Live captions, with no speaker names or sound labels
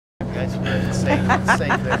That's good.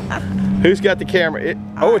 Safe there. Who's got the camera?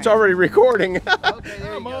 Oh, it's already recording. Okay,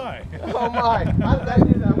 there you go. Oh my! How did I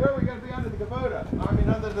do that? Where are we going to be under the Kubota? I mean,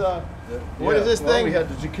 under the what is this thing? We had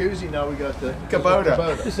the jacuzzi. Now we got the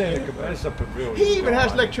Kubota. This ain't a Kubota. It's up a real. He even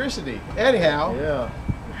has electricity. Anyhow, Yeah.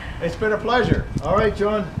 it's been a pleasure. All right,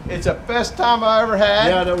 John. It's the best time I ever had.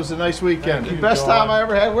 Yeah, that was a nice weekend. The best time I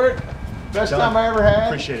ever had. Best John, time I ever had.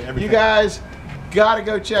 appreciate everything. You guys got to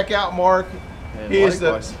go check out Mark. And He is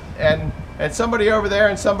likewise. and somebody over there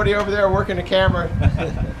and somebody over there working the camera.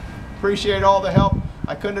 Appreciate all the help.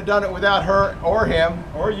 I couldn't have done it without her or him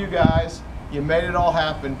or you guys. You made it all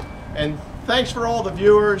happen. And thanks for all the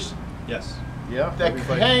viewers Yes. Yeah. that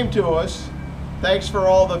everybody. came to us. Thanks for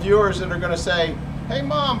all the viewers that are going to say, "Hey,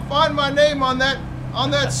 Mom, find my name on that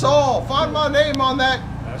saw. Find my name on that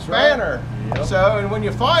That's right. banner." Yep. So, and when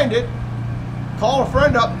you find it, call a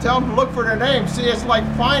friend up and tell them to look for their name. See, it's like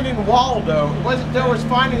finding Waldo. It wasn't there was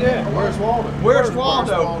finding. Yeah, where's Waldo? Where's Where's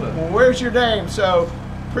Waldo? Waldo? Well, where's your name? So,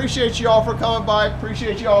 appreciate you all for coming by.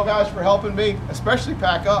 Appreciate you all guys for helping me, especially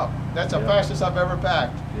pack up. That's the Yep. fastest I've ever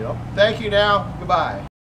packed. Yep. Thank you now. Goodbye.